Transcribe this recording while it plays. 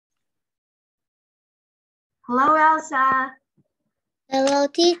Hello, Elsa. Hello,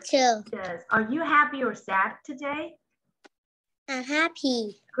 teacher. Yes. Are you happy or sad today? I'm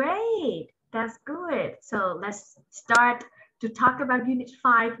happy. Great. That's good. So let's start to talk about Unit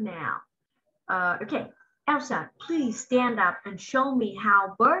 5 now. Okay. Elsa, please stand up and show me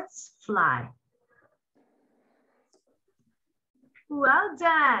how birds fly. Well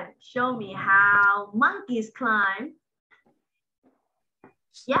done. Show me how monkeys climb.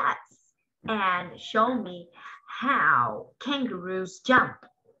 Yes. And show me how kangaroos jump.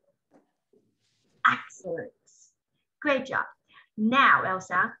 Excellent. Great job. Now,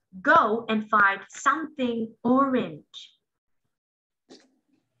 Elsa, go and find something orange.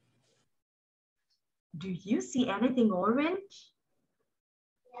 Do you see anything orange?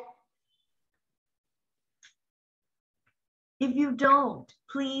 If you don't,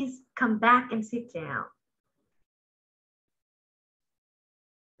 please come back and sit down.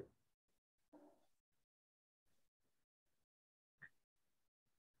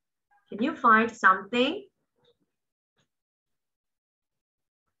 Can you find something?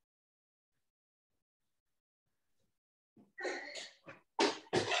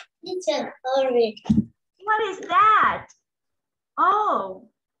 Teacher, orange. What is that? Oh,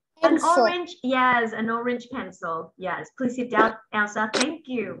 Pencil. an orange, yes, an orange pencil. Yes, please sit down, Elsa. Thank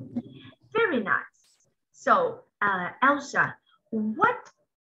you. Very nice. So, Elsa, what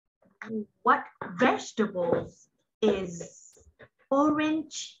vegetables is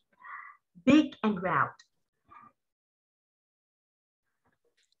orange, big and round?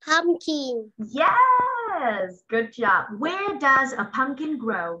 Pumpkin. Yes, good job. Where does a pumpkin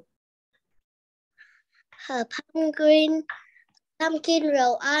grow? Her pumpkin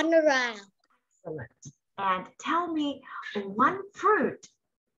roll on around. Excellent. And tell me one fruit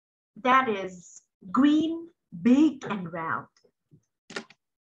that is green, big and round.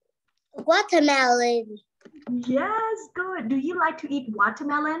 Watermelon. Yes, good. Do you like to eat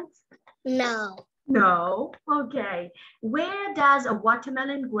watermelons? No. No. Okay. Where does a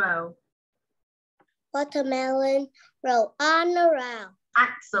watermelon grow? Watermelon roll on around.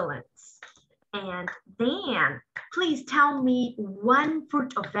 Excellent. And then please tell me one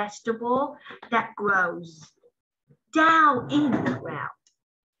fruit or vegetable that grows down in the ground.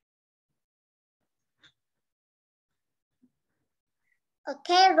 A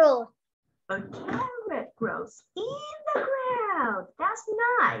carrot. A carrot grows in the ground. That's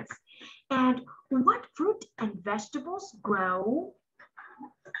nice. And what fruit and vegetables grow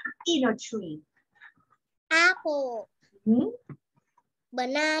in a tree? Apple.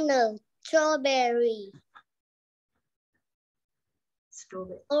 Banana. Strawberry.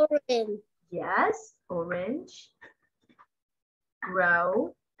 Strawberry. Orange. Yes, orange.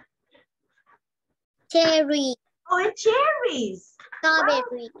 Grow. Cherry. Oh, and cherries.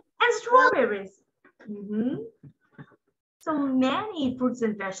 Strawberry. Wow. And strawberries. So many fruits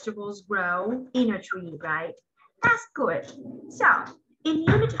and vegetables grow in a tree, right? That's good. So in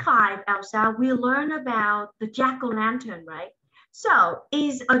Unit 5, Elsa, we learn about the jack-o'-lantern, right? So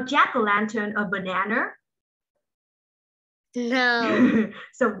is a jack-o'-lantern a banana? No.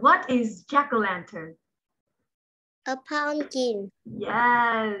 So what is jack-o'-lantern? A pumpkin.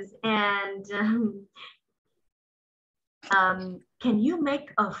 Yes, and can you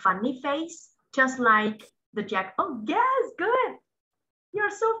make a funny face just like the jack? Oh, yes, good.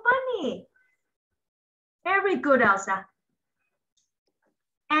 You're so funny. Very good, Elsa.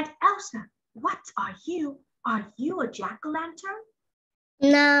 And Elsa, what are you? Are you a jack-o'-lantern?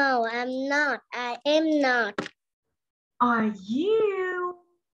 No, I'm not. I am not. Are you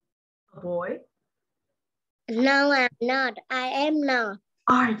a boy? No, I'm not. I am not.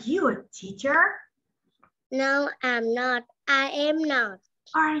 Are you a teacher? No, I'm not. I am not.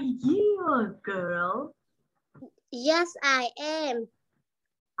 Are you a girl? Yes, I am.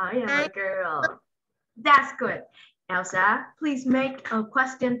 I am a girl. That's good. Elsa, please make a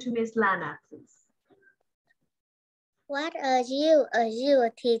question to Miss Lana, please. What are you? Are you a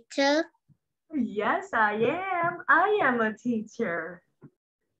teacher? Yes, I am. I am a teacher.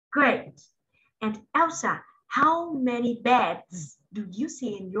 Great. And Elsa, how many beds do you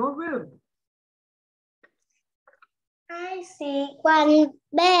see in your room? I see one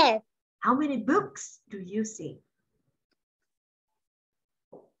bed. How many books do you see?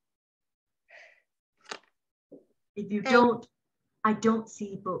 If you don't, I don't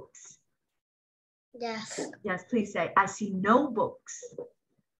see books. Yes. Yes, please say, I see no books.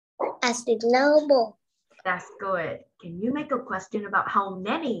 I see no book. That's good. Can you make a question about how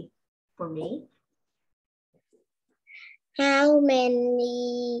many for me? How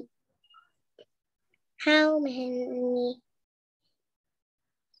many? How many?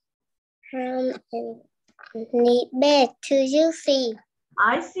 How many? Need bed. Do you see?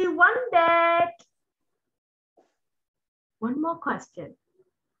 I see one bed. One more question.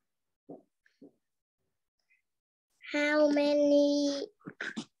 How many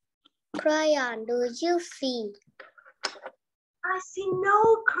crayons do you see? I see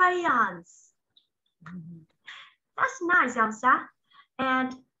no crayons. That's nice, Elsa.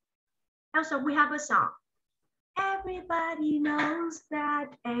 And Elsa, we have a song. Everybody knows that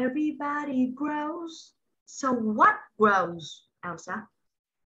everybody grows. So what grows, Elsa?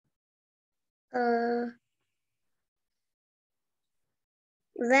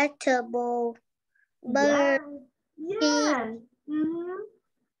 Vegetable, bird, Yes. Mm-hmm.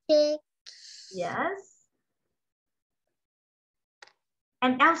 pig. Yes.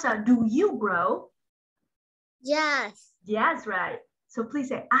 And Elsa, do you grow? Yes, Yes, right. So please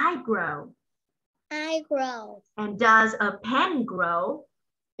say, I grow. I grow. And does a pen grow?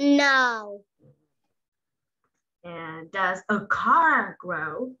 No. And does a car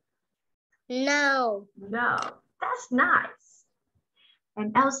grow? No. No. That's nice.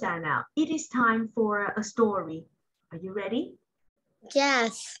 And Elsa, now it is time for a story. Are you ready?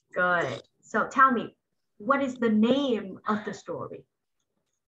 Yes. Good. So tell me, what is the name of the story?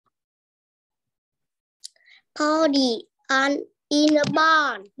 Party in a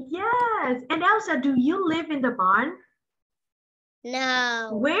barn. Yes. And Elsa, do you live in the barn?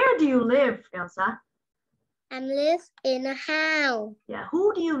 No. Where do you live, Elsa? I live in a house. Yeah.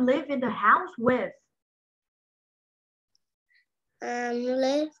 Who do you live in the house with? I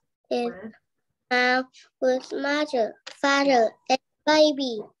live in a house with mother, father, and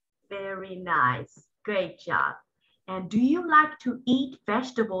baby. Very nice. Great job. And do you like to eat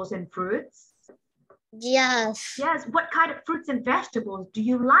vegetables and fruits? Yes. Yes. What kind of fruits and vegetables do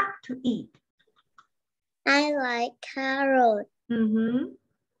you like to eat? I like carrot. Mm-hmm.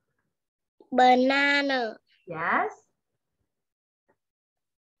 Banana. Yes.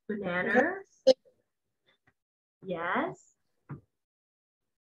 Bananas. Yes.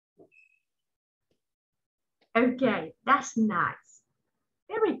 Okay, that's nice.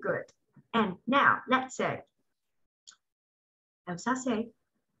 Very good. And now let's say, Elsa say,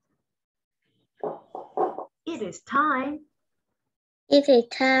 it is time. It is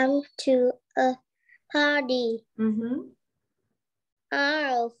time to a party. Mm-hmm.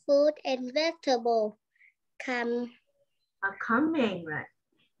 All fruit and vegetable come. Are coming, right?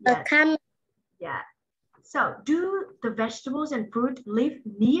 Yes. Come. Yeah. So do the vegetables and fruit live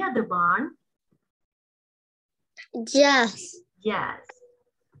near the barn? Yes. Yes.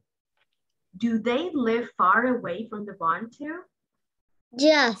 Do they live far away from the barn too?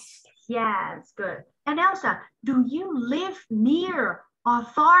 Yes. Yes, good. And Elsa, do you live near or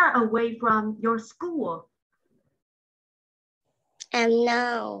far away from your school?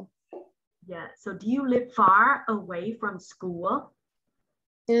 No. Yeah, so do you live far away from school?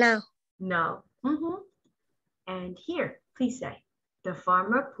 No. No. Mm-hmm. And here, please say, the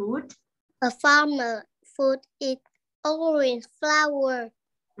farmer put? A farmer put its orange flower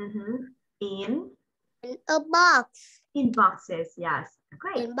In a box. In boxes, yes.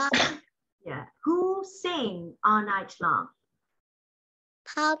 Great. In box. Yeah. Who sing all night long?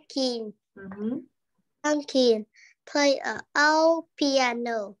 Pumpkin. Pumpkin play a old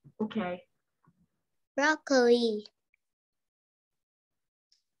piano. Okay. Broccoli.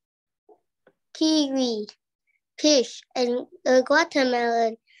 Kiwi. Peach and a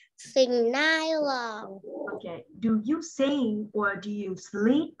watermelon sing night long. Okay. Do you sing or do you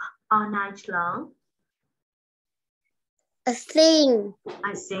sleep all night long? I sing.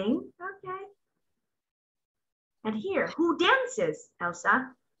 I sing. Okay. And here, who dances,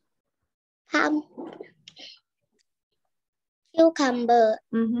 Elsa? Cucumber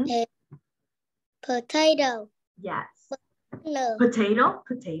and potato. Yes. No. Potato.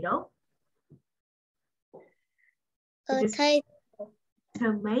 Potato.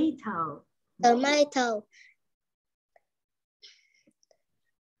 Tomato. Tomato.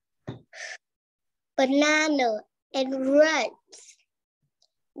 Banana and red.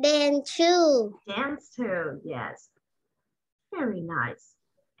 Dance too. Dance too, yes. Very nice.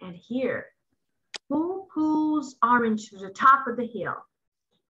 And here, who pulls orange to the top of the hill?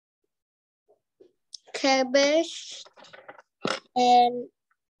 Cabbage and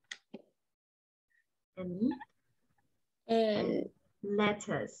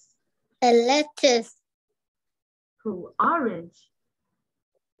lettuce. A lettuce. Pull orange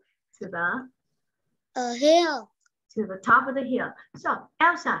to the hill. To the top of the hill. So,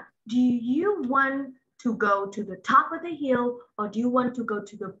 Elsa, do you want to go to the top of the hill or do you want to go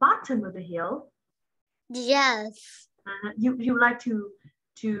to the bottom of the hill? Yes. You like to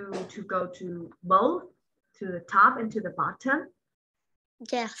go to both? to the top and to the bottom?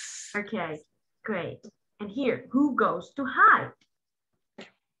 Yes. Okay, great. And here, who goes to hide?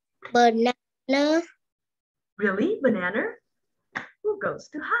 Banana. Really? Banana? Who goes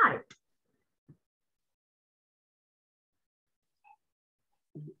to hide?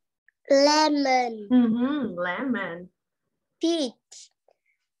 Lemon. Lemon. Peach.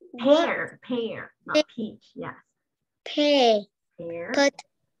 Pear, not peach, yes. Pear. Pear.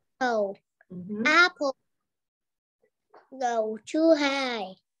 Potato. Apple. Go to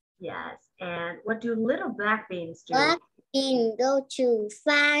hide. Yes, and what do little black beans do? Black bean go to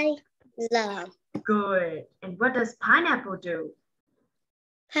find love. Good. And what does pineapple do?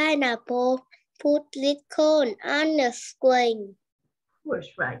 Pineapple put little cone on the swing. That's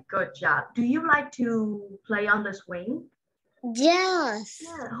right. Good job. Do you like to play on the swing? Yes.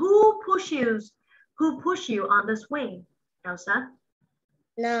 Yeah. Who pushes you on the swing, Elsa?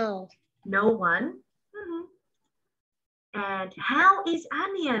 No. No one. And how is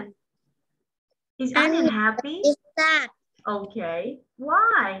Onion? Is Onion happy? Is that? Okay.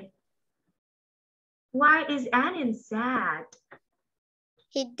 Why? Why is Onion sad?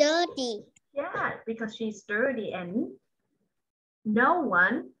 He's dirty. Yeah, because she's dirty and no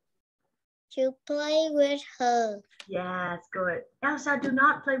one to play with her. Yes, good. Elsa, do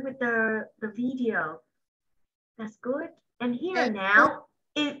not play with the video. That's good. And here now,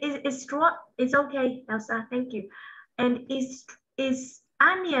 is straw. It's okay, Elsa. Thank you. And is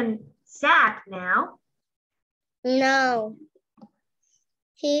Onion sad now? No.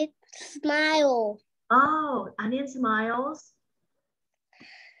 He smiles. Oh, Onion smiles.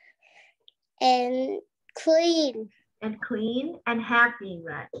 And clean. And clean and happy,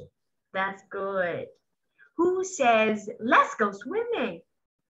 right? That's good. Who says, let's go swimming?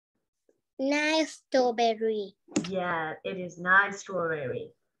 Nice strawberry. Yeah, it is nice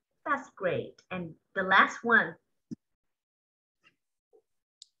strawberry. That's great. And the last one.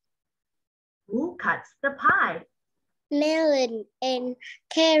 Who cuts the pie? Melon and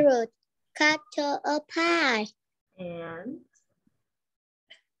carrot cut a pie. And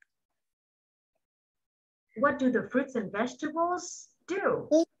what do the fruits and vegetables do?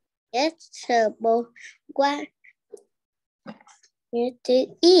 Vegetable. What to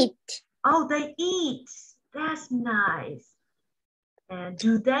eat? Oh, they eat. That's nice. And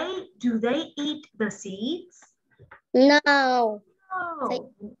do they eat the seeds? No. No.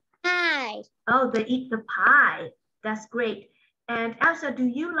 Pie. Oh, they eat the pie. That's great. And Elsa, do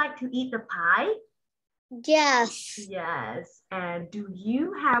you like to eat the pie? Yes. Yes. And do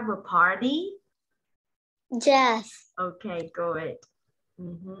you have a party? Yes. Okay, good.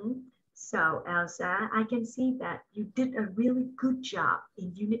 So, Elsa, I can see that you did a really good job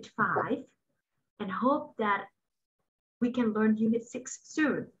in Unit 5 and hope that we can learn Unit 6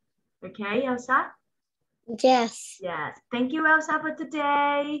 soon. Okay, Elsa? Yes. Yes. Thank you, Elsa, for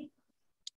today.